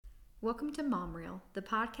Welcome to Mom Reel, the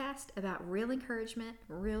podcast about real encouragement,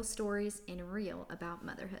 real stories, and real about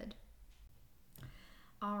motherhood.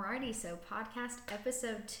 Alrighty, so podcast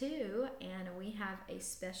episode 2, and we have a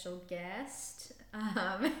special guest.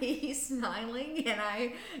 He's smiling, and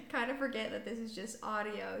I kind of forget that this is just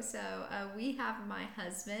audio. So we have my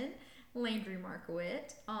husband, Landry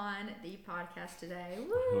Markowitz, on the podcast today.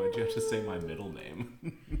 Why'd you have to say my middle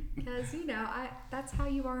name? Because, that's how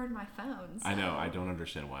you are in my phone. So. I know. I don't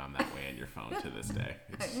understand why I'm that way in your phone to this day.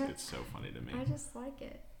 It's so funny to me. I just like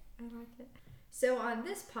it. I like it. So on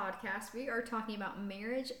this podcast, we are talking about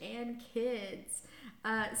marriage and kids.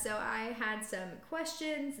 So I had some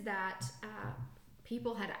questions that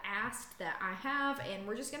people had asked that I have, and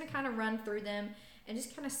we're just going to kind of run through them and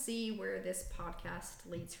just kind of see where this podcast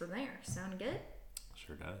leads from there. Sound good?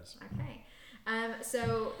 Sure does. Okay.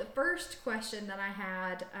 So the first question that I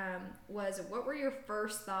had was, what were your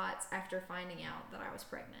first thoughts after finding out that I was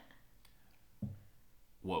pregnant?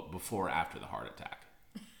 Well, before or after the heart attack?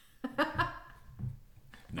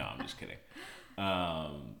 No, I'm just kidding.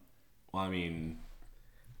 I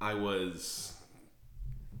was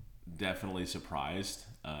definitely surprised.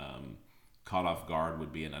 Caught off guard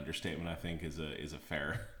would be an understatement. I think is a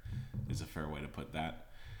fair way to put that.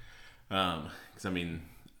 Because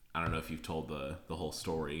I don't know if you've told the whole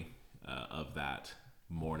story of that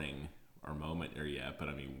morning or moment or yet, but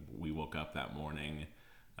we woke up that morning.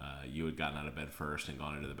 You had gotten out of bed first and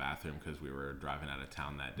gone into the bathroom because we were driving out of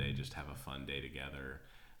town that day just to have a fun day together.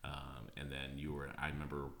 And then I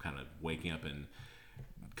remember kind of waking up and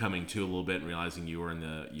coming to a little bit and realizing you were in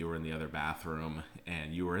the other bathroom,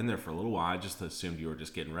 and you were in there for a little while. I just assumed you were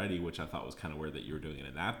just getting ready, which I thought was kind of weird that you were doing it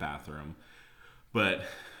in that bathroom. But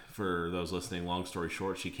for those listening, long story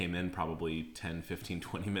short, she came in probably 10, 15,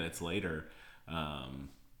 20 minutes later,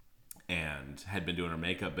 and had been doing her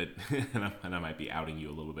makeup, but and I might be outing you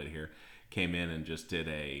a little bit here, came in and just did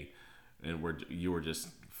you were just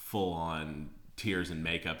full on tears and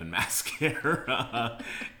makeup and mascara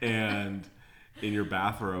and in your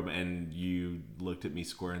bathroom, and you looked at me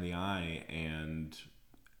square in the eye, and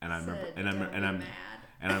I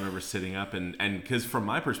remember sitting up and because from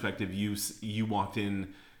my perspective, you walked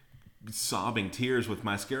in sobbing tears with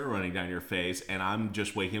mascara running down your face, and I'm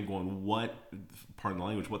just waking up going, what, pardon the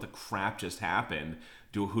language, what the crap just happened?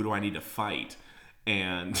 Who do I need to fight?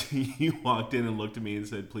 And you walked in and looked at me and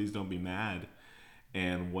said, please don't be mad.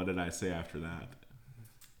 And what did I say after that?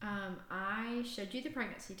 I showed you the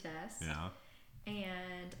pregnancy test. Yeah.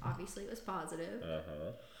 And obviously it was positive.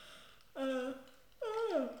 My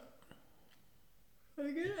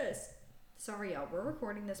goodness. Sorry, y'all. We're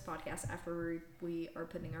recording this podcast after we are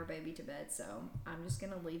putting our baby to bed, so I'm just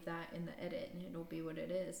going to leave that in the edit, and it'll be what it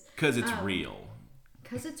is. Because it's real.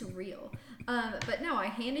 Because it's real. But no, I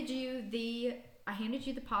handed you the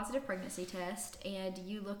positive pregnancy test, and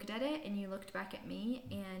you looked at it, and you looked back at me,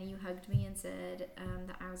 and you hugged me and said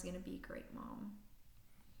that I was going to be a great mom.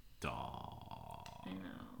 Daww. I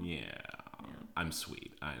know. Yeah. I'm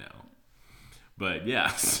sweet. I know. But yeah,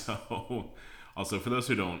 so also for those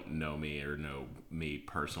who don't know me or know me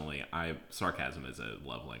personally, sarcasm is a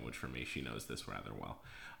love language for me. She knows this rather well.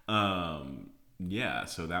 Yeah,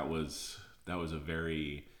 so that was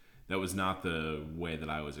not the way that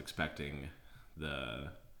I was expecting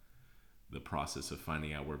the process of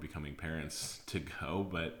finding out we're becoming parents to go,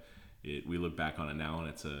 but we look back on it now, and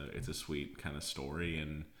it's a sweet kind of story,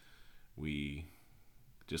 and we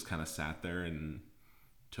just kind of sat there and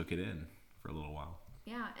took it in for a little while.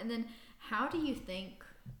 Yeah, and then how do you think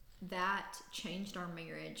that changed our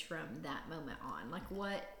marriage from that moment on? Like,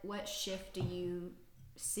 what shift do you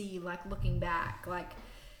see, like, looking back? Like,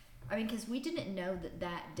 because we didn't know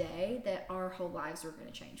that day that our whole lives were going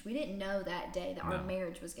to change. We didn't know that day that our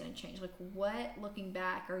marriage was going to change. Like, what, looking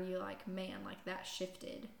back, are you like, man, like, that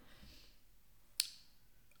shifted?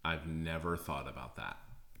 I've never thought about that,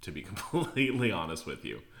 to be completely honest with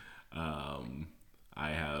you.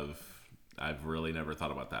 I've really never thought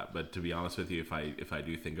about that. But to be honest with you, if I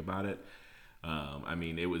do think about it,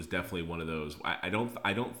 it was definitely one of those. I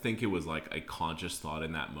don't think it was like a conscious thought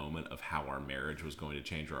in that moment of how our marriage was going to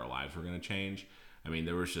change or our lives were going to change.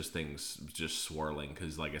 There was just things just swirling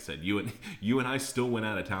because, like I said, you and I still went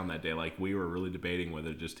out of town that day. Like, we were really debating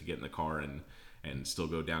whether just to get in the car and still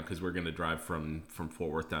go down, because we're going to drive from Fort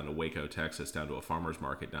Worth down to Waco, Texas, down to a farmer's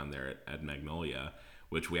market down there at Magnolia,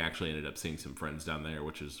 which we actually ended up seeing some friends down there,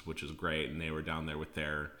 which is great. And they were down there with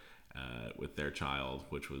their child,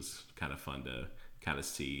 which was kind of fun to kind of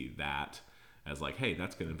see that as like, hey,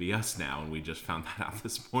 that's going to be us now. And we just found that out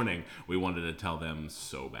this morning. We wanted to tell them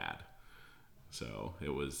so bad. So it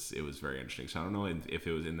was very interesting. So I don't know if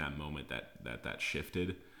it was in that moment that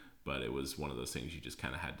shifted, But it was one of those things you just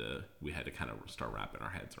kind of we had to kind of start wrapping our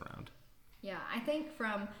heads around. Yeah, I think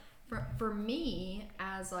for me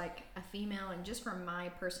as like a female, and just from my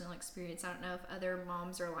personal experience, I don't know if other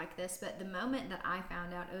moms are like this, but the moment that I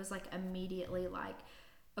found out, it was like immediately like,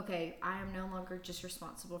 okay, I am no longer just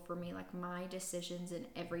responsible for me. Like my decisions and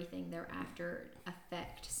everything thereafter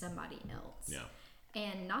affect somebody else. Yeah.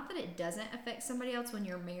 And not that it doesn't affect somebody else when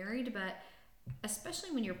you're married, but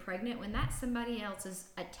especially when you're pregnant, when that somebody else is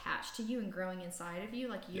attached to you and growing inside of you,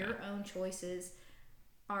 like your own choices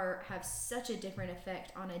have such a different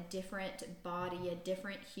effect on a different body, a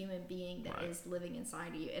different human being that is living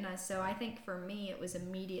inside of you. And so I think for me, it was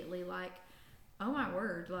immediately like, oh my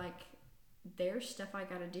word, like there's stuff I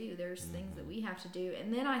got to do. There's things that we have to do.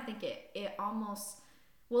 And then I think it almost,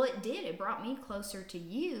 well, it did. It brought me closer to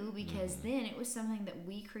you, because then it was something that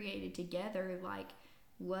we created together. Like,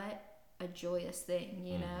 what a joyous thing,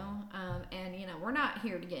 you know? And, you know, we're not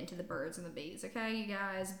here to get into the birds and the bees, okay, you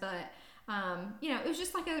guys? But, you know, it was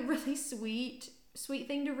just like a really sweet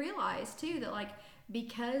thing to realize, too, that, like,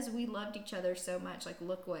 because we loved each other so much, like,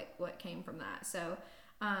 look what came from that. So,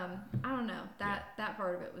 I don't know. That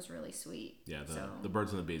part of it was really sweet. Yeah, the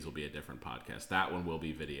birds and the bees will be a different podcast. That one will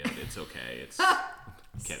be videoed. It's okay. It's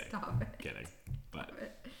kidding. Stop it. Kidding. But Stop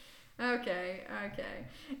it. Okay.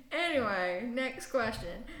 Anyway, next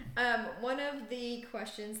question. One of the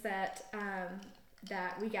questions that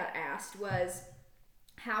we got asked was,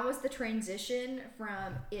 how was the transition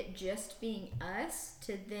from it just being us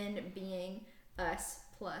to then being us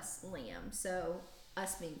plus Liam? So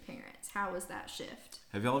us being parents. How was that shift?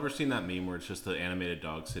 Have y'all ever seen that meme where it's just the animated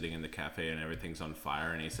dog sitting in the cafe and everything's on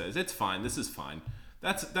fire and he says, "It's fine. This is fine."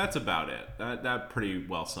 That's about it. That pretty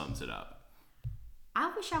well sums it up. I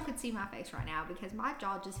wish y'all could see my face right now, because my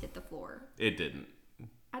jaw just hit the floor. It didn't.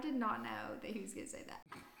 I did not know that he was going to say that.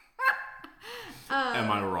 Am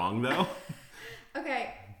I wrong, though?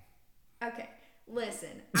 Okay.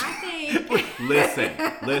 Listen, I think...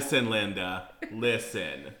 Listen, Linda.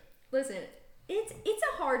 Listen. It's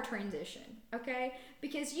a hard transition, okay?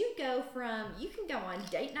 Because you can go on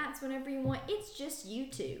date nights whenever you want. It's just you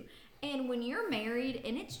two. And when you're married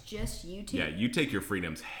and it's just you two. Yeah, you take your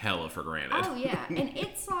freedoms hella for granted. Oh, yeah. And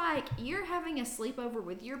it's like you're having a sleepover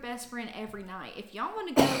with your best friend every night. If y'all want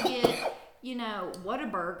to go get,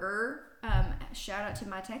 Whataburger, shout out to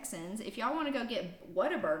my Texans. If y'all want to go get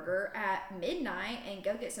Whataburger at midnight and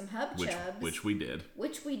go get some Hub Chubs. Which we did.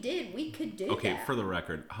 We could do that. Okay, for the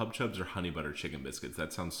record, Hub Chubs are honey butter chicken biscuits.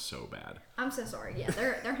 That sounds so bad. I'm so sorry. Yeah,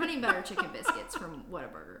 they're honey butter chicken biscuits from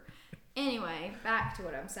Whataburger. Anyway, back to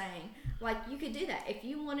what I'm saying. Like, you could do that. If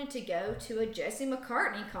you wanted to go to a Jesse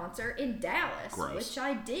McCartney concert in Dallas, which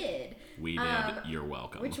I did. We did. You're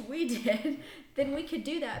welcome. Which we did. Then we could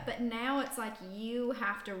do that. But now it's like you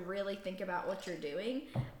have to really think about what you're doing.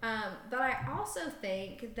 But I also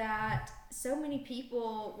think that so many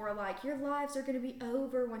people were like, your lives are going to be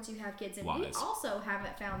over once you have kids. And lies. We also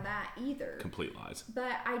haven't found that either. Complete lies.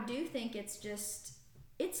 But I do think it's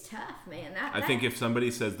tough, man. I think if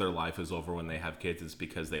somebody says their life is over when they have kids, it's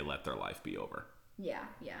because they let their life be over. Yeah.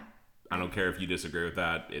 I don't care if you disagree with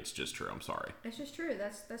that. It's just true. I'm sorry. It's just true.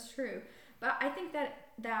 That's true. But I think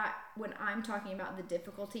that when I'm talking about the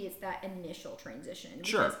difficulty, it's that initial transition.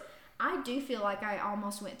 Because I do feel like I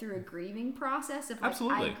almost went through a grieving process of like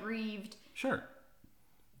Absolutely. I grieved. Sure.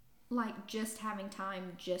 Like just having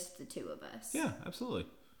time, just the two of us. Yeah, absolutely.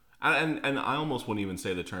 And I almost wouldn't even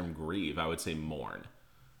say the term grieve. I would say mourn.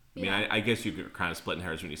 I mean, I guess you're kind of splitting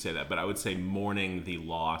hairs when you say that, but I would say mourning the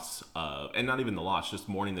loss of, and not even the loss, just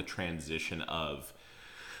mourning the transition of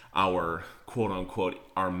our quote unquote,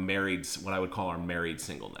 what I would call our married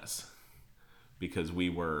singleness. Because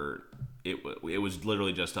it was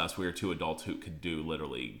literally just us. We were two adults who could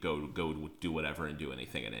go do whatever and do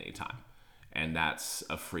anything at any time. And that's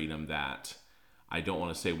a freedom that I don't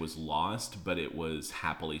want to say was lost, but it was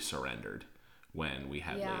happily surrendered when we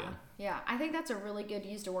had Liam. Yeah, I think that's a really good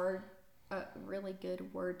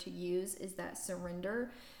word to use, is that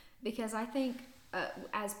surrender. Because I think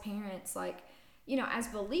as parents, like, as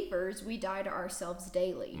believers, we die to ourselves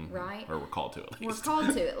daily, right? Or we're called to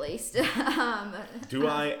at least. Do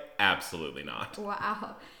I? Absolutely not.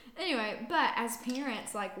 Wow. Anyway, but as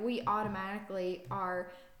parents, like, we automatically are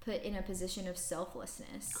put in a position of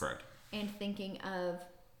selflessness. Correct. And thinking of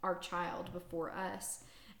our child before us.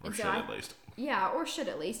 Or should at least. Yeah, or should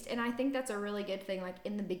at least. And I think that's a really good thing, like,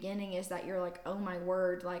 in the beginning, is that you're like, oh my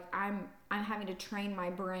word, like, I'm having to train my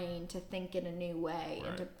brain to think in a new way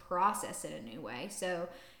and to process it a new way. So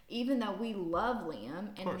even though we love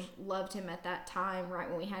Liam and loved him at that time, right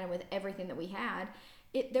when we had him with everything that we had,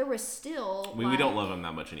 there was still we don't love him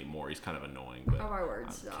that much anymore. He's kind of annoying, but oh my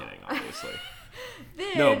words, I'm kidding, obviously.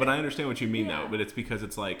 Then, no, but I understand what you mean though. But it's because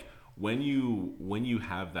it's like when you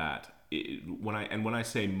have that, when I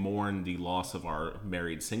say mourn the loss of our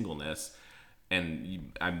married singleness, and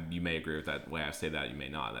you may agree with that way I say that, you may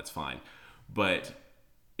not. That's fine, but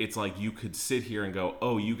it's like you could sit here and go,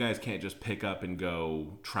 oh, you guys can't just pick up and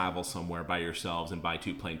go travel somewhere by yourselves and buy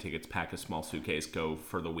 2 plane tickets, pack a small suitcase, go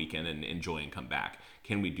for the weekend and enjoy and come back.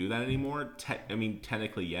 Can we do that anymore?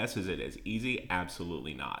 Technically, yes. Is it as easy?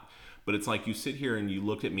 Absolutely not. But it's like you sit here and you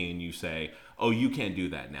look at me and you say, oh, you can't do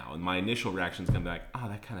that now. And my initial reaction is going to be like, oh,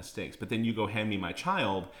 that kind of stinks. But then you go hand me my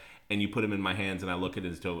child and you put him in my hands and I look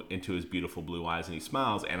into his beautiful blue eyes and he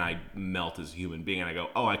smiles and I melt as a human being and I go,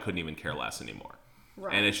 oh, I couldn't even care less anymore.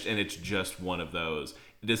 Right. And it's just one of those.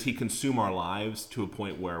 Does he consume our lives to a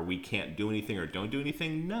point where we can't do anything or don't do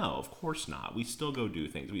anything? No, of course not. We still go do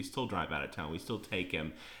things. We still drive out of town. We still take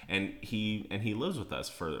him, and he lives with us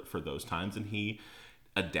for those times, and he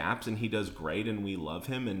adapts and he does great, and we love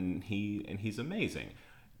him, and he's amazing.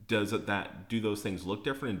 Do those things look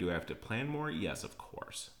different, and do I have to plan more? Yes, of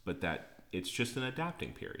course, but it's just an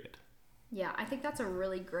adapting period. Yeah, I think that's a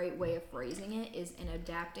really great way of phrasing it, is an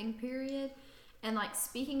adapting period. And like,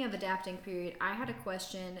 speaking of adapting period, I had a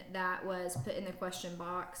question that was put in the question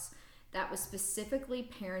box that was specifically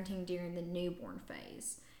parenting during the newborn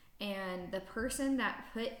phase. And the person that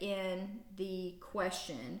put in the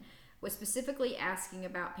question was specifically asking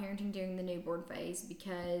about parenting during the newborn phase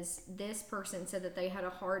because this person said that they had a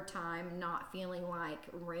hard time not feeling like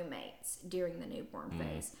roommates during the newborn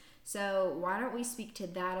phase. So why don't we speak to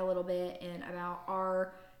that a little bit and about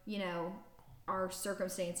our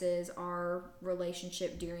circumstances, our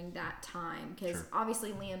relationship during that time, because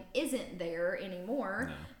obviously Liam isn't there anymore,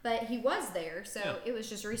 but he was there, so it was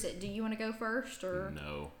just recent. Do you want to go first, or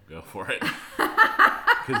no? Go for it,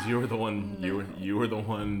 because you were the one. No. You were the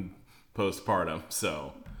one postpartum,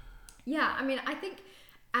 so yeah. I mean, I think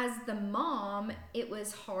as the mom, it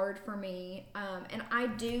was hard for me, and I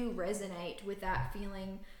do resonate with that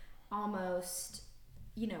feeling, almost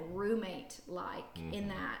roommate-like in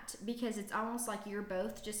that, because it's almost like you're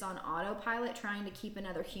both just on autopilot trying to keep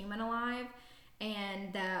another human alive,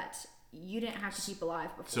 and that you didn't have to keep alive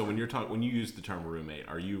before. So when you use the term roommate,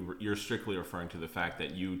 you're strictly referring to the fact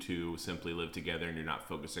that you two simply live together and you're not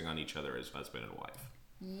focusing on each other as husband and wife?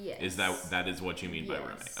 Yes. Is that is what you mean by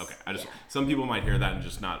roommate? Okay. Some people might hear that and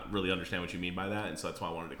just not really understand what you mean by that, and so that's why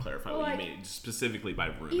I wanted to clarify what you mean specifically by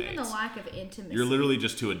roommates. Even the lack of intimacy. You're literally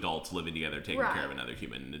just two adults living together, taking care of another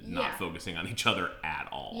human, and not focusing on each other at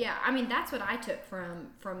all. Yeah, I mean, that's what I took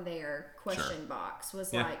from their question box,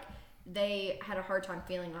 was like they had a hard time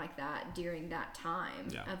feeling like that during that time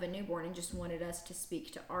of a newborn, and just wanted us to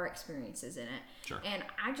speak to our experiences in it. Sure. And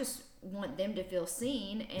I just want them to feel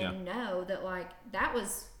seen and know that, like,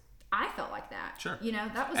 I felt like that. Sure.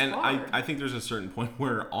 That was hard. And I think there's a certain point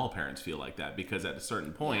where all parents feel like that, because at a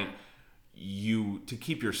certain point, to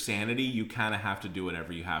keep your sanity, you kind of have to do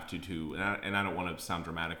whatever you have to, and I don't want to sound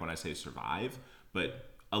dramatic when I say survive, but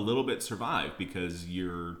a little bit survive, because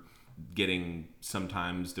you're getting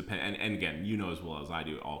sometimes and again, as well as I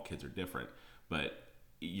do, all kids are different, but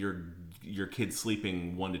your kid's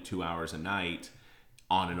sleeping 1 to 2 hours a night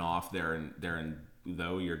on and off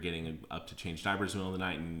though you're getting up to change diapers in the middle of the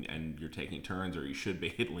night, and you're taking turns, or you should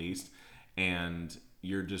be at least, and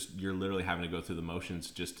you're literally having to go through the motions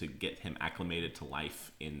just to get him acclimated to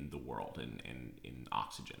life in the world and in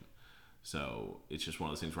oxygen. So it's just one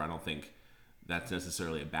of those things where I don't think that's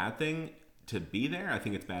necessarily a bad thing to be there. I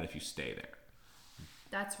think it's bad if you stay there.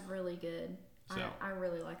 That's really good. So, I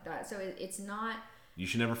really like that. So it's not... You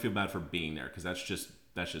should never feel bad for being there, because that's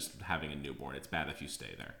just having a newborn. It's bad if you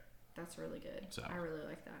stay there. That's really good. So I really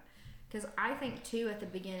like that. Because I think, too, at the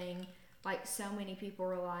beginning, like, so many people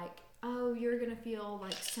were like, oh, you're going to feel,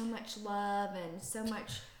 like, so much love and so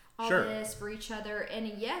much all this for each other. And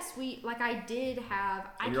yes, I did have...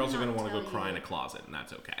 And you're also going to want to go cry in a closet, and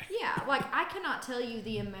that's okay. Yeah, like, I cannot tell you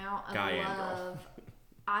the amount of love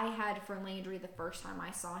I had for Landry the first time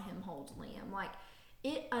I saw him hold Liam. Like,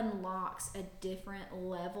 it unlocks a different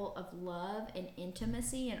level of love and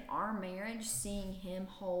intimacy in our marriage, seeing him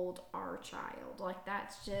hold our child. Like,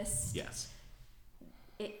 that's just... Yes.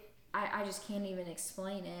 I just can't even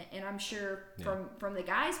explain it. And I'm sure from the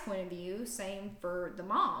guy's point of view, same for the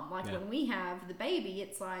mom. Like, when we have the baby,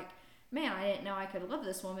 it's like, man, I didn't know I could love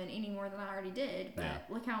this woman any more than I already did, but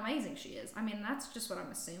look how amazing she is. I mean, that's just what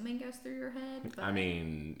I'm assuming goes through your head. But... I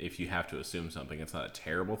mean, if you have to assume something, it's not a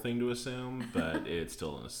terrible thing to assume, but it's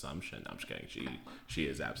still an assumption. I'm just kidding. She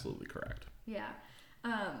is absolutely correct. Yeah.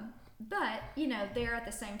 But, there at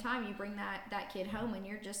the same time, you bring that kid home and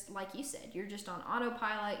you're just, like you said, you're just on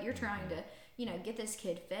autopilot. You're trying to, get this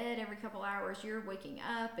kid fed every couple hours. You're waking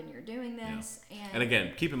up and you're doing this. Yeah. And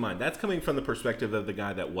again, keep in mind, that's coming from the perspective of the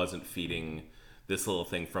guy that wasn't feeding this little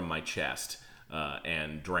thing from my chest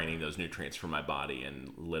and draining those nutrients from my body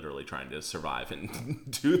and literally trying to survive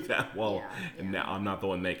and do that. Well, and now I'm not the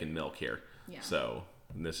one making milk here. Yeah. So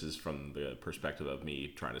this is from the perspective of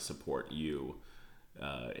me trying to support you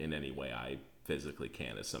in any way I physically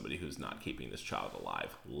can as somebody who's not keeping this child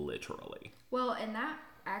alive, literally. Well, and that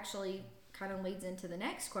actually kind of leads into the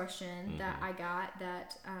next question that I got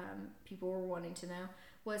that people were wanting to know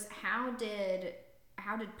was how did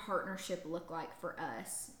partnership look like for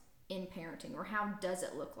us in parenting, or how does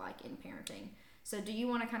it look like in parenting? So do you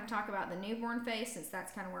want to kind of talk about the newborn phase, since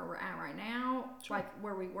that's kind of where we're at right now, sure, like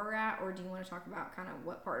where we were at, or do you want to talk about kind of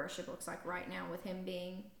what partnership looks like right now with him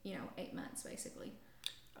being, 8 months basically?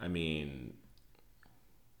 I mean,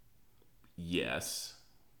 yes.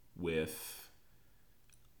 With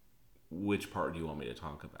which part do you want me to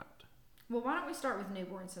talk about? Well, why don't we start with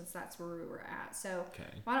newborn, since that's where we were at. So okay,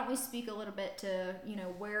 why don't we speak a little bit to,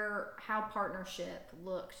 how partnership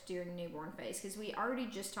looked during newborn phase? Because we already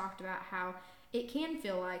just talked about how it can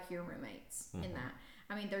feel like you're roommates in that.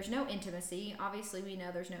 I mean, there's no intimacy. Obviously, we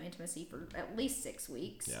know there's no intimacy for at least 6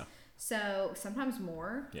 weeks. Yeah. So sometimes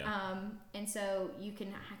more. Yeah. And so you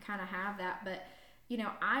can kind of have that. But,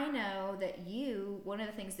 I know that one of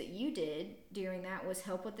the things that you did during that was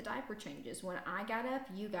help with the diaper changes. When I got up,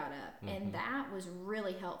 you got up. And that was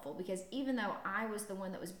really helpful, because even though I was the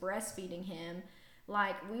one that was breastfeeding him,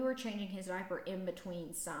 like, we were changing his diaper in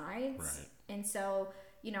between sides. Right. And so,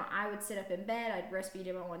 I would sit up in bed, I'd breastfeed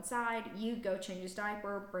him on one side, you'd go change his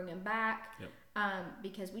diaper, bring him back. Yep.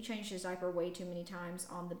 Because we changed his diaper way too many times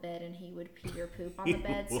on the bed, and he would pee or poop on the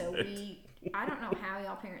bed. So I don't know how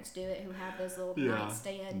y'all parents do it who have those little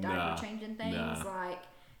nightstand diaper changing things. Like,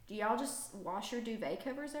 do y'all just wash your duvet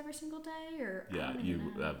covers every single day? Or yeah,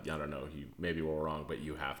 I don't know. Maybe we're wrong, but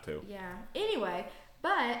you have to. Yeah. Anyway,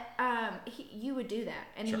 but you would do that,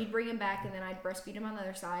 and then you'd bring him back, and then I'd breastfeed him on the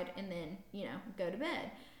other side, and then go to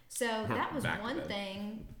bed. So that was one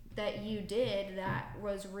thing that you did that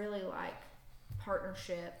was really like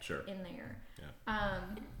partnership in there. Yeah.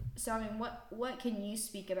 So I mean, what can you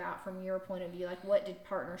speak about from your point of view? Like, what did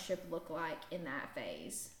partnership look like in that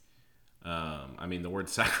phase? I mean, the word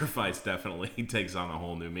sacrifice definitely takes on a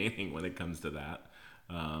whole new meaning when it comes to that.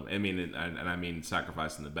 I mean, and I mean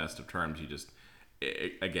sacrifice in the best of terms. You just,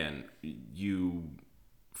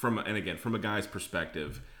 from a guy's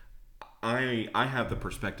perspective, I have the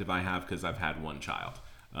perspective I have because I've had one child.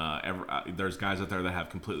 There's guys out there that have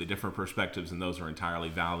completely different perspectives, and those are entirely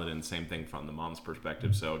valid, and same thing from the mom's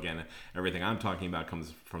perspective. So again, everything I'm talking about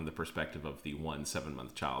comes from the perspective of the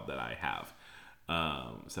 7-month child that I have.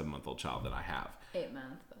 7-month-old child that I have. 8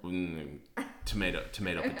 months.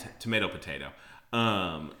 Tomato, potato.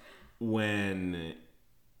 When,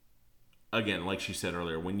 again, like she said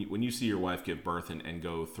earlier, when you see your wife give birth and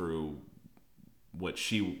go through what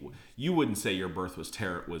you wouldn't say your birth was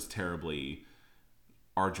terribly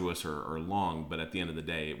arduous or long, but at the end of the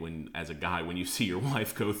day, as a guy, when you see your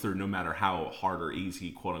wife go through, no matter how hard or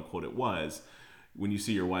easy, quote unquote, it was, when you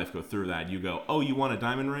see your wife go through that, you go, oh, you want a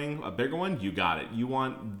diamond ring, a bigger one? You got it. You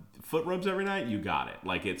want foot rubs every night? You got it.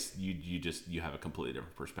 Like, it's, you have a completely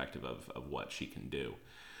different perspective of what she can do.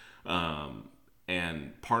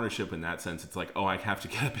 And partnership in that sense, it's like, oh, I have to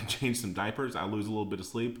get up and change some diapers. I lose a little bit of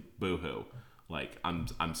sleep. Boo-hoo. Like,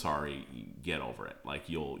 I'm sorry, get over it. Like,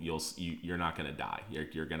 you're not going to die.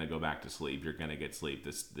 You're going to go back to sleep. You're going to get sleep.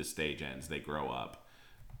 This stage ends. They grow up.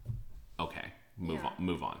 Okay.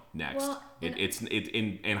 Move on. Next. Well, it's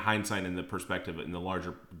in hindsight, in the perspective, in the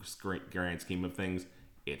larger grand scheme of things,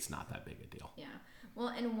 it's not that big a deal. Yeah. Well,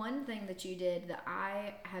 and one thing that you did that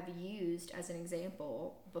I have used as an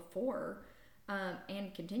example before,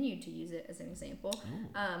 and continued to use it as an example,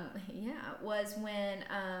 was when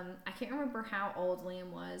I can't remember how old Liam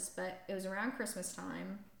was, but it was around Christmas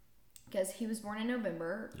time, because he was born in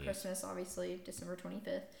November. Yes. Christmas, obviously, December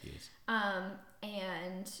 25th. Yes.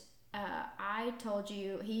 And I told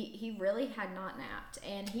you he really had not napped,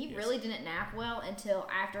 and he really didn't nap well until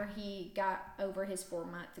after he got over his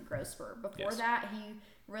 4-month growth spurt. Before that, he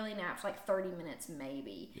really napped like 30 minutes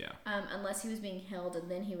maybe. Yeah. Unless he was being held, and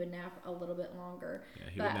then he would nap a little bit longer. Yeah,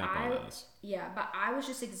 he would nap on us. Yeah, but I was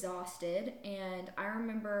just exhausted, and I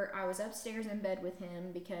remember I was upstairs in bed with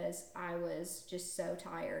him because I was just so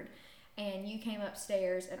tired. And you came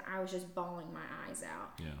upstairs, and I was just bawling my eyes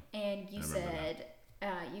out. Yeah. And you said,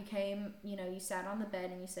 you came, you sat on the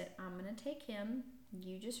bed and you said, I'm going to take him.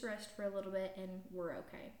 You just rest for a little bit and we're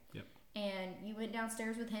okay. Yep. And you went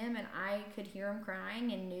downstairs with him, and I could hear him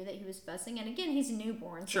crying and knew that he was fussing. And again, he's a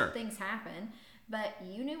newborn, so things happen. But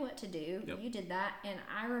you knew what to do. Yep. You did that. And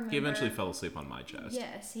I remember... He eventually fell asleep on my chest.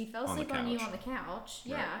 Yes, he fell asleep on you on the couch.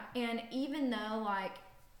 Yeah. Right. And even though, like,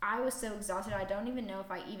 I was so exhausted, I don't even know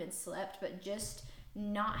if I even slept, but just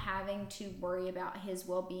not having to worry about his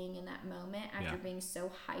well-being in that moment after being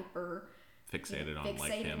so hyper... fixated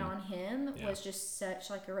on him was just such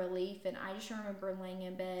like a relief. And I just remember laying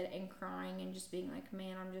in bed and crying and just being like,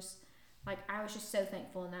 man, I'm just like, I was just so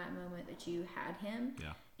thankful in that moment that you had him.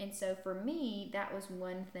 And so for me, that was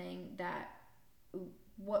one thing that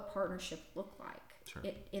what partnership looked like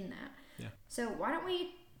in that. So why don't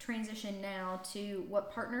we transition now to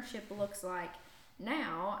what partnership looks like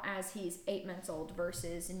now as he's 8 months old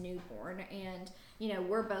versus newborn. And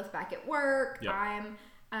we're both back at work.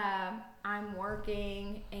 I'm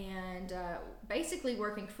working and basically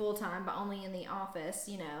working full time, but only in the office,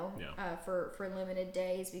 for limited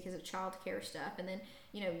days because of childcare stuff. And then,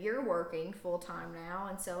 you're working full time now.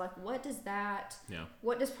 And so, like, what does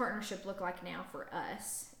partnership look like now for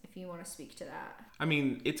us, if you want to speak to that? I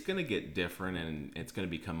mean, it's going to get different and it's going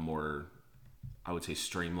to become more, I would say,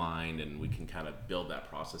 streamlined, and we can kind of build that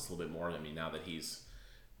process a little bit more. I mean, now that he's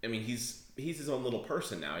his own little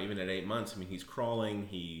person now, even at 8 months. I mean, he's crawling,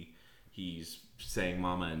 he's saying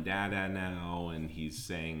mama and dada now, and he's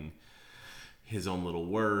saying his own little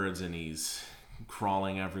words, and he's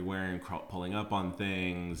crawling everywhere and pulling up on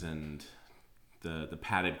things, and the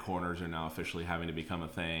padded corners are now officially having to become a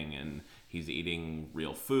thing, and he's eating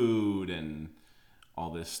real food and all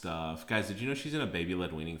this stuff. Guys, did you know she's in a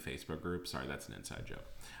baby-led weaning Facebook group? Sorry, that's an inside joke.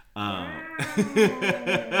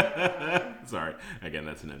 Sorry, again,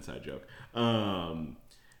 that's an inside joke.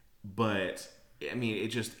 But I mean,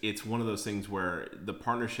 it's one of those things where the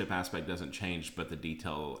partnership aspect doesn't change, but the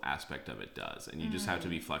detail aspect of it does, and you just have to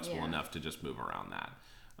be flexible enough to just move around that.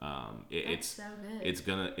 It's so good.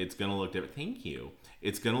 It's gonna look different. Thank you.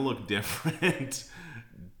 It's gonna look different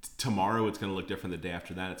tomorrow. It's gonna look different the day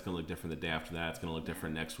after that. It's gonna look different the day after that. It's gonna look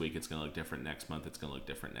different next week. It's gonna look different next month. It's gonna look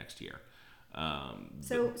different next year.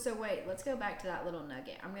 So wait, let's go back to that little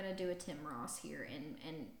nugget. I'm going to do a Tim Ross here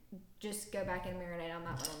and just go back and marinate on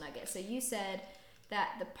that little nugget. So you said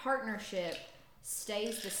that the partnership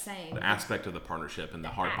stays the same. The aspect of the partnership and the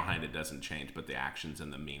heart behind it doesn't change, but the actions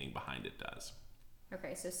and the meaning behind it does.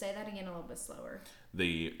 Okay, so say that again a little bit slower.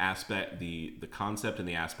 The aspect, the concept and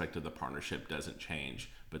the aspect of the partnership doesn't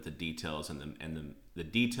change, but the details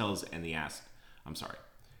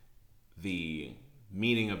the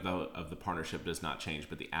meaning of the partnership does not change,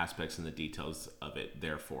 but the aspects and the details of it,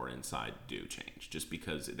 therefore, inside do change, just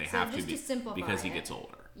because they have to be, because he gets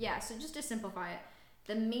older. Yeah, so just to simplify it,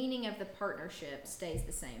 the meaning of the partnership stays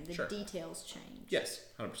the same. The details change. Yes,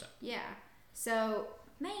 100%. Yeah. So,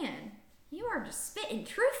 man, you are just spitting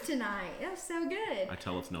truth tonight. That's so good. I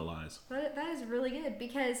tell it's no lies. But that is really good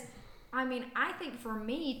because, I mean, I think for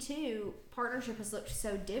me, too, partnership has looked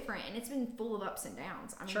so different, and it's been full of ups and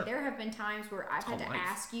downs. I mean, there have been times where I've had to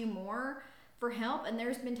ask you more for help, and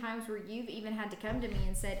there's been times where you've even had to come to me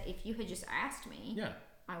and said, if you had just asked me,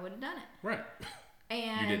 I would have done it. Right.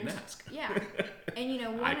 And you didn't ask. Yeah.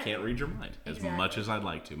 And I can't read your mind as much as I'd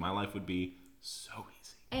like to. My life would be so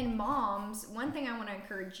easy. And moms, one thing I want to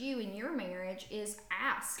encourage you in your marriage is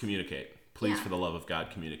ask. Communicate. Please, for the love of God,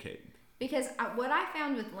 communicate. Because what I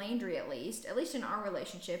found with Landry, at least in our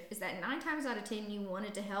relationship, is that 9 times out of 10 you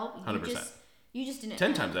wanted to help. 100%. You just didn't.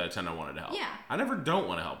 10 times out of 10 I wanted to help. Yeah. I never don't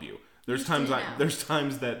want to help you. There's times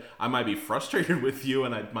that I might be frustrated with you,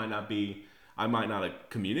 and I might not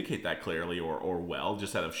communicate that clearly or well,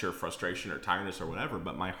 just out of sheer frustration or tiredness or whatever.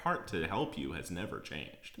 But my heart to help you has never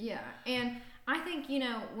changed. Yeah, and I think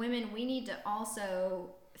women, we need to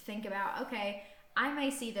also think about, okay, I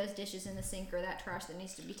may see those dishes in the sink or that trash that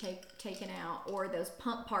needs to be taken out or those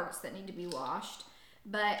pump parts that need to be washed,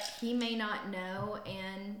 but he may not know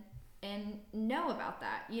and know about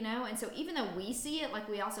that, and so even though we see it, like,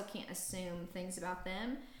 we also can't assume things about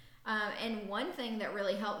them. And one thing that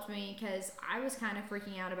really helped me, because I was kind of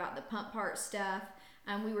freaking out about the pump part stuff,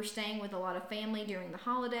 we were staying with a lot of family during the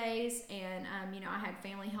holidays, and I had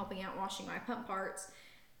family helping out washing my pump parts.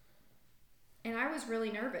 And I was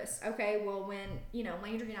really nervous. Okay, well, when,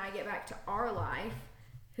 Landry and I get back to our life,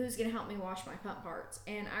 who's going to help me wash my pump parts?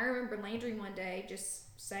 And I remember Landry one day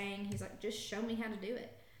just saying, he's like, just show me how to do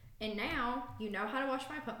it. And now you know how to wash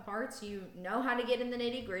my pump parts. You know how to get in the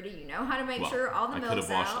nitty gritty. You know how to make sure all the milk's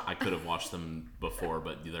out. I could have washed them before,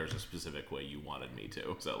 but there's a specific way you wanted me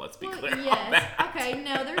to. So let's be clear on yes. that. Okay.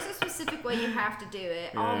 No, there's a specific way you have to do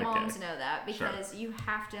it. All moms know that because you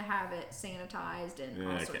have to have it sanitized and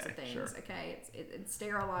all sorts of things. Sure. Okay. It's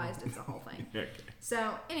sterilized. It's the whole thing. Okay.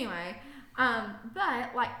 So anyway,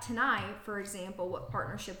 but like tonight, for example, what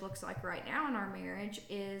partnership looks like right now in our marriage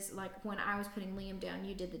is like when I was putting Liam down,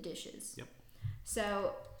 you did the dishes. Yep.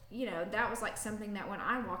 So, that was like something that when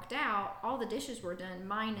I walked out, all the dishes were done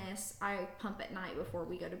minus I pump at night before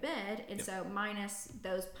we go to bed. And so minus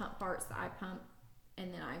those pump parts that I pump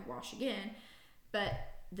and then I wash again, but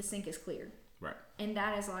the sink is cleared. Right. And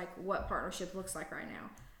that is like what partnership looks like right now.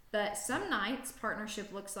 But some nights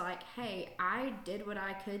partnership looks like, hey, I did what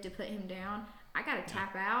I could to put him down. I got to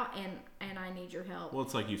tap out and I need your help. Well,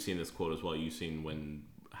 it's like you've seen this quote as well. You've seen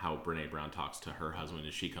how Brene Brown talks to her husband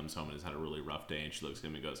as she comes home and has had a really rough day and she looks at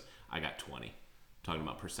him and goes, I got 20. Talking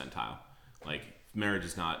about percentile. Like marriage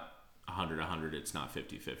is not 100, it's not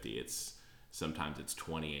 50-50. It's sometimes it's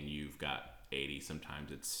 20 and you've got 80.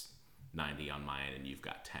 Sometimes it's 90 on my end and you've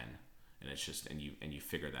got 10. And it's just and you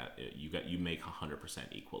figure that you make 100%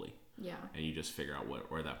 equally. Yeah. And you just figure out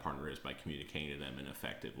where that partner is by communicating to them and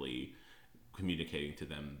effectively communicating to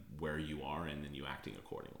them where you are and then you acting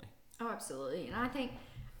accordingly. Oh, absolutely. And I think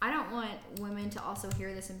I don't want women to also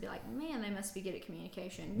hear this and be like, man, they must be good at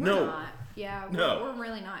communication. We're not. Yeah, we're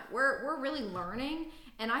really not. We're really learning.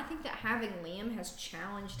 And I think that having Liam has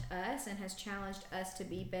challenged us and has challenged us to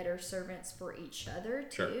be better servants for each other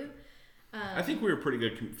too. Sure. I think we were pretty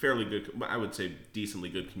good, fairly good, I would say decently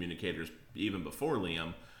good communicators even before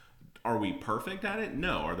Liam. Are we perfect at it?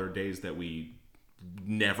 No. Are there days that we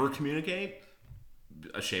never communicate?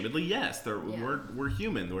 Ashamedly, yes. We're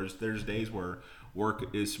human. There's days where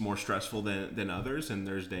work is more stressful than others, and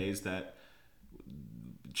there's days that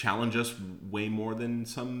challenge us way more than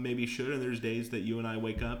some maybe should, and there's days that you and I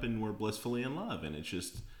wake up and we're blissfully in love, and it's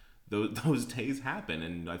just those days happen,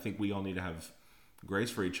 and I think we all need to have grace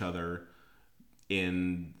for each other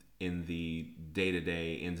in the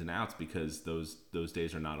day-to-day ins and outs, because those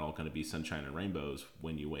days are not all going to be sunshine and rainbows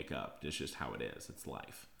when you wake up. It's just how it is. It's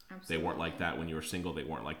life. Absolutely. They weren't like that when you were single. They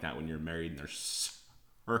weren't like that when you're married, and they're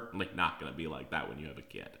certainly not going to be like that when you have a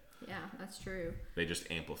kid. Yeah, that's true. They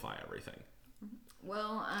just amplify everything.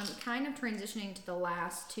 Well, kind of transitioning to the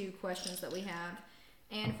last two questions that we have.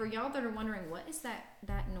 And for y'all that are wondering, what is that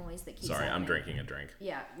noise that keeps Sorry, happening? I'm drinking a drink.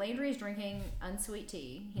 Yeah, Landry is drinking unsweet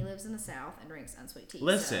tea. He lives in the South and drinks unsweet tea.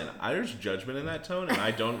 Listen, there's judgment in that tone, and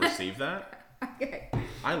I don't receive that. Okay.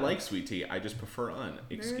 I like sweet tea. I just prefer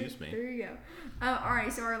Excuse me. There you go. All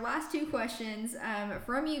right, so our last two questions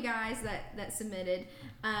from you guys that submitted.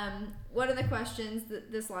 One of the questions,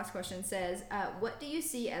 this last question says, what do you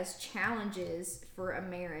see as challenges for a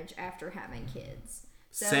marriage after having kids?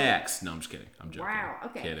 So, sex. No, I'm just kidding. I'm joking. Wow.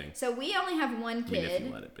 Okay. Kidding. So we only have one kid. I mean, if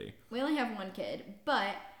you let it be. We only have one kid,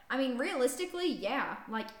 but I mean, realistically, yeah,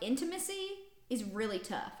 like intimacy is really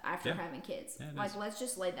tough after having kids. Yeah, like, let's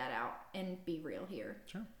just lay that out and be real here.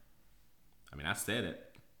 Sure. I mean, I said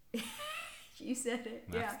it. You said it.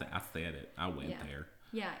 Yeah. I said it. I went there.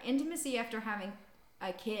 Yeah, intimacy after having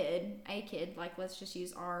a kid, like let's just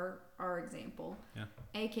use our example. Yeah.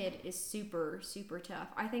 A kid is super, super tough.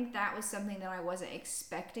 I think that was something that I wasn't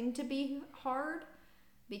expecting to be hard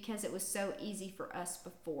because it was so easy for us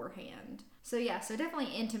beforehand. So yeah, so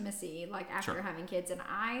definitely intimacy, like after having kids. And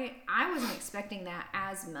I wasn't expecting that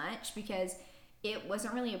as much because it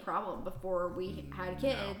wasn't really a problem before we had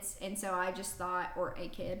kids. No. And so I just thought, or a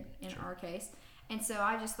kid in our case. And so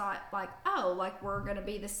I just thought like, oh, like we're going to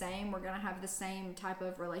be the same. We're going to have the same type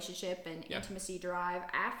of relationship and intimacy drive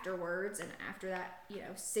afterwards and after that,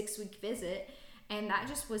 6-week visit. And that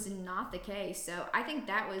just was not the case. So I think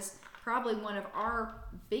that was probably one of our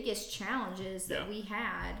biggest challenges that we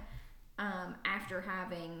had after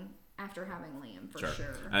having Liam, for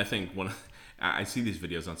sure. I think I see these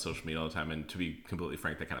videos on social media all the time, and to be completely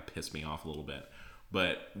frank, they kind of piss me off a little bit.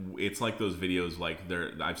 But it's like those videos, like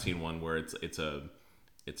I've seen one where it's a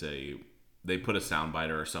they put a soundbite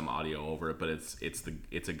or some audio over it, but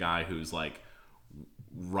it's a guy who's like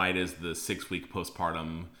right as the 6-week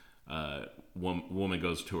postpartum woman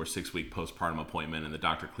goes to her 6-week postpartum appointment and the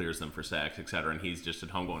doctor clears them for sex, etc. And he's just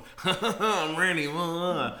at home going, I'm ready,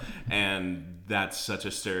 and that's such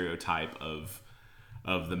a stereotype of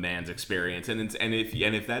the man's experience. And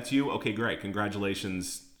if that's you, okay, great,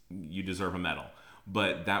 congratulations, you deserve a medal.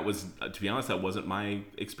 But that was, to be honest, that wasn't my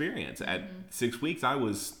experience. At 6 weeks, I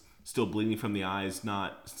was still bleeding from the eyes.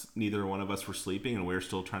 Neither one of us were sleeping, and we were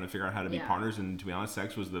still trying to figure out how to be partners. And to be honest,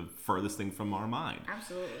 sex was the furthest thing from our mind.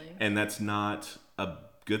 Absolutely. And that's not a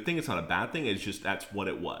good thing. It's not a bad thing. It's just that's what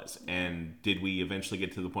it was. And did we eventually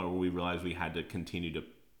get to the point where we realized we had to continue to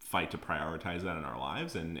fight to prioritize that in our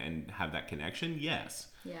lives and have that connection? Yes.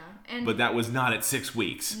 Yeah. But that was not at 6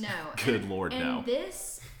 weeks. No. Good Lord, no. And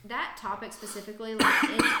that topic specifically,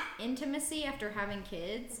 like intimacy after having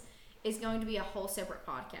kids, is going to be a whole separate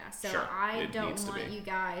podcast. So sure, I don't want you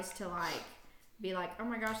guys to like be like, oh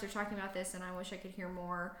my gosh, they're talking about this and I wish I could hear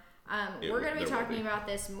more. We're going to be talking about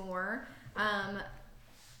this more.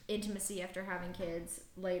 Intimacy after having kids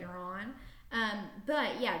later on.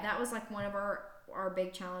 But yeah, that was like one of our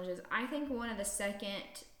big challenges. I think one of the second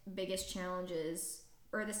biggest challenges,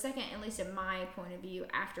 or the second, at least in my point of view,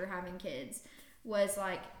 after having kids, was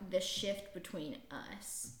like the shift between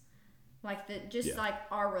us. Like like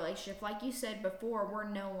our relationship. Like you said before, we're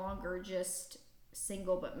no longer just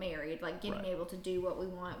single but married. Like getting able to do what we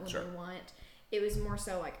want when we want. It was more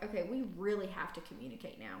so like, okay, we really have to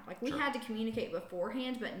communicate now. Like we had to communicate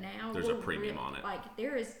beforehand, but now there's a premium on it. Like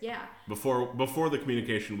there is, yeah. Before the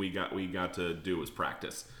communication we got to do was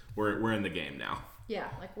practice. We're in the game now. Yeah,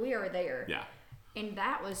 like we are there. Yeah. And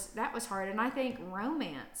that was hard. And I think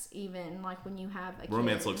romance, even like when you have a kid,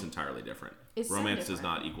 romance looks entirely different. Romance does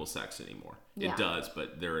not equal sex anymore. Yeah. It does,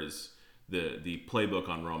 but there is the playbook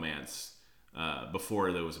on romance.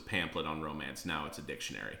 Before there was a pamphlet on romance. Now it's a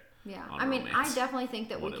dictionary. Yeah, I mean, I definitely think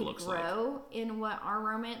that we could grow in what our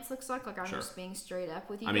romance looks like. Like, I'm just being straight up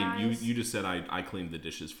with you guys. I mean, you just said I cleaned the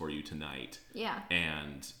dishes for you tonight. Yeah.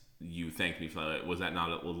 And you thanked me for that. Was that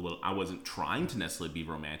not a little... I wasn't trying to necessarily be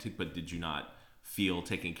romantic, but did you not feel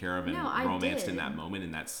taken care of and romanced in that moment,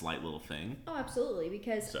 in that slight little thing? Oh, absolutely,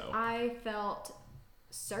 because I felt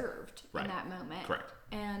served in that moment. Correct.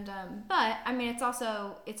 And but I mean, it's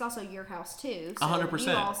also your house too. So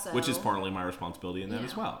 100%, which is partly my responsibility in that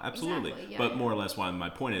as well. Absolutely. Exactly, but more or less, my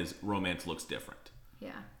point is, romance looks different.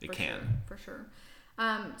 Yeah, it can for sure.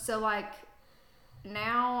 So like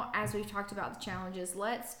now, as we've talked about the challenges,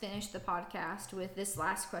 let's finish the podcast with this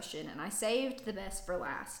last question. And I saved the best for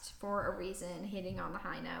last for a reason, hitting on the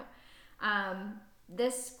high note.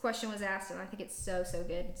 This question was asked, and I think it's so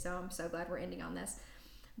good. So I'm so glad we're ending on this.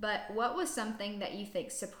 But what was something that you think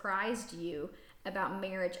surprised you about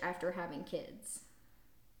marriage after having kids?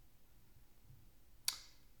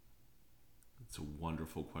 It's a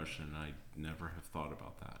wonderful question. I never have thought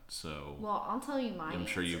about that. So, well, I'll tell you my I'm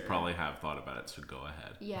sure answer. You probably have thought about it, so go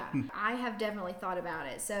ahead. Yeah, I have definitely thought about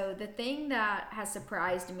it. So the thing that has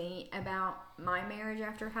surprised me about my marriage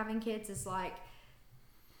after having kids is like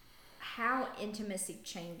how intimacy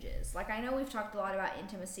changes. Like, I know we've talked a lot about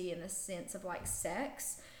intimacy in the sense of like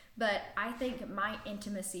sex, but I think my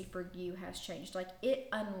intimacy for you has changed. Like, it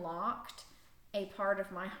unlocked a part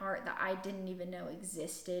of my heart that I didn't even know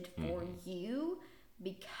existed for you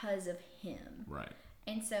because of him. Right.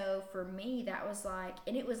 And so for me, that was like,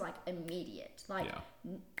 and it was like immediate. Like,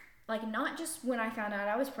 like not just when I found out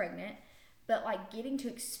I was pregnant, but like getting to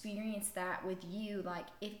experience that with you. Like,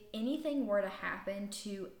 if anything were to happen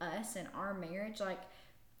to us in our marriage, like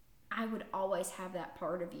I would always have that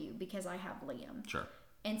part of you because I have Liam. Sure.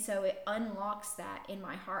 And so it unlocks that in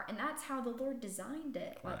my heart. And that's how the Lord designed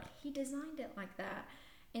it. Like, he designed it like that.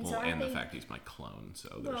 And so I think, the fact he's my clone, so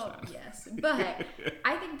there's that. Yes. But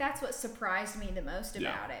I think that's what surprised me the most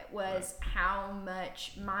about it was how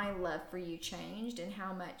much my love for you changed and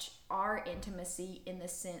how much our intimacy in the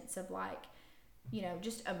sense of like, you know,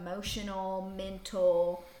 just emotional,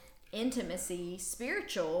 mental intimacy,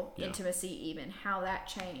 spiritual intimacy even, how that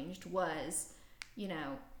changed was, you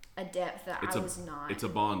know, a depth that I was not. It's a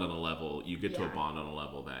bond on a level. You get to a bond on a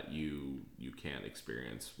level that you can't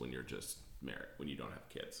experience when you're just married, when you don't have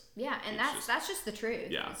kids. Yeah, and that's just the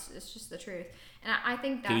truth. Yeah. It's just the truth. And I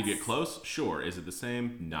think that's... Can you get close? Sure. Is it the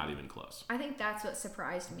same? Not even close. I think that's what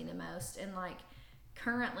surprised me the most. And like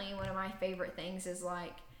currently one of my favorite things is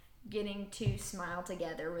like getting to smile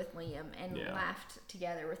together with Liam and laughed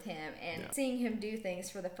together with him and seeing him do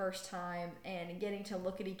things for the first time and getting to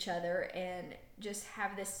look at each other and just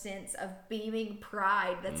have this sense of beaming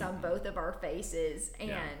pride that's on both of our faces.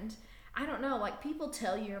 And I don't know, like people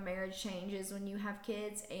tell you your marriage changes when you have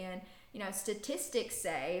kids, and you know, statistics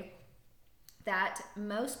say that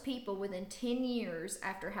most people within 10 years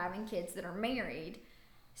after having kids that are married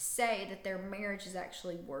say that their marriage is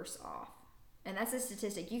actually worse off. And that's a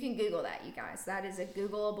statistic. You can Google that, you guys. That is a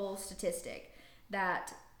Googleable statistic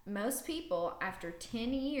that most people after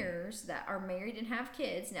 10 years that are married and have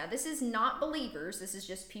kids, now this is not believers, this is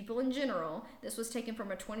just people in general. This was taken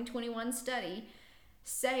from a 2021 study.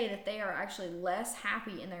 say that they are actually less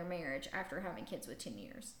happy in their marriage after having kids with 10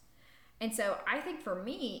 years. And so I think for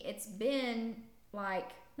me, it's been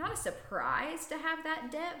like not a surprise to have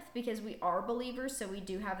that depth because we are believers, so we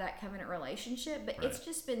do have that covenant relationship, but it's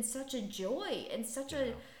just been such a joy and such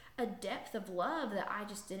a depth of love that I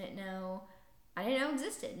just didn't know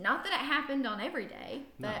existed. Not that it happened on every day,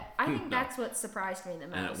 but I think that's what surprised me the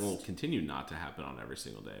most. And it will continue not to happen on every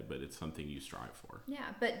single day, but it's something you strive for. Yeah,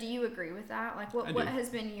 but do you agree with that? Like, what has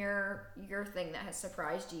been your thing that has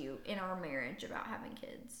surprised you in our marriage about having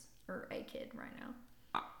kids or a kid right now?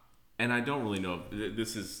 And I don't really know if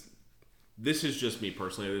this is just me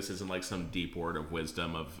personally. This isn't like some deep word of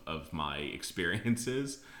wisdom of my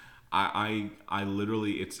experiences. I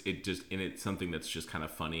literally it's something that's just kind of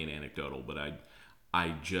funny and anecdotal, but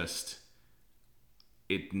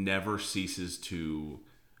it never ceases to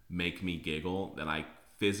make me giggle that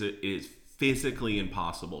it is physically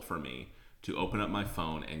impossible for me to open up my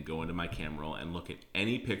phone and go into my camera roll and look at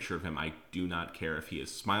any picture of him. I do not care if he is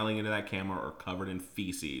smiling into that camera or covered in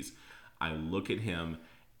feces. I look at him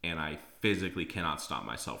and I physically cannot stop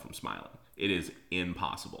myself from smiling. It is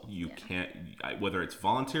impossible. You can't, whether it's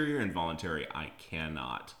voluntary or involuntary, I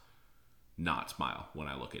cannot not smile when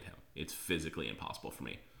I look at him. It's physically impossible for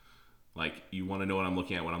me. Like, you want to know what I'm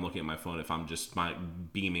looking at when I'm looking at my phone? If I'm just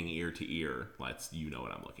beaming ear to ear, you know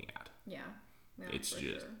what I'm looking at. Yeah. It's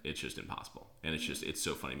just impossible. And it's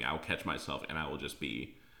so funny to me. I will catch myself and I'll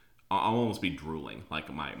almost be drooling.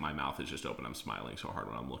 Like my mouth is just open. I'm smiling so hard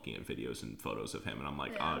when I'm looking at videos and photos of him. And I'm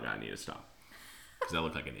like, oh God, I need to stop. Because I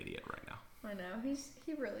look like an idiot right now. I know.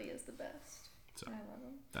 He really is the best. So I love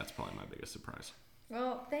him. That's probably my biggest surprise.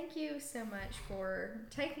 Well, thank you so much for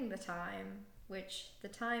taking the time, which the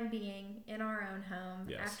time being in our own home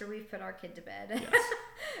after we've put our kid to bed. Yes.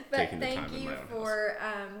 But thank you for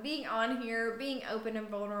being on here, being open and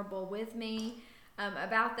vulnerable with me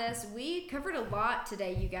about this. We covered a lot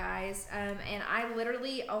today, you guys, and I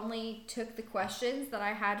literally only took the questions that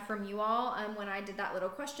I had from you all when I did that little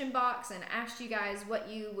question box and asked you guys what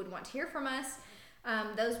you would want to hear from us.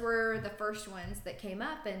 Those were the first ones that came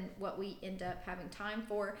up and what we end up having time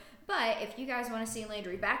for. But if you guys want to see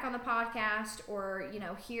Landry back on the podcast or,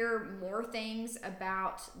 hear more things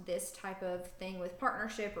about this type of thing with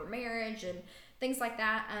partnership or marriage and things like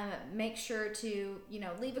that, make sure to,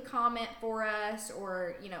 leave a comment for us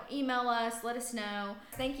or, email us, let us know.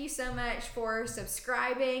 Thank you so much for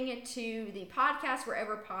subscribing to the podcast,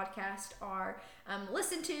 wherever podcasts are.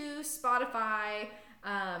 Listen to Spotify,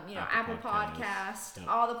 Apple Podcast,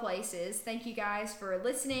 all the places. Thank you guys for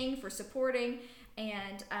listening, for supporting,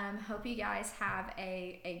 and hope you guys have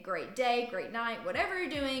a great day, great night, whatever you're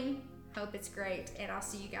doing. Hope it's great, and I'll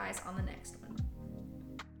see you guys on the next one.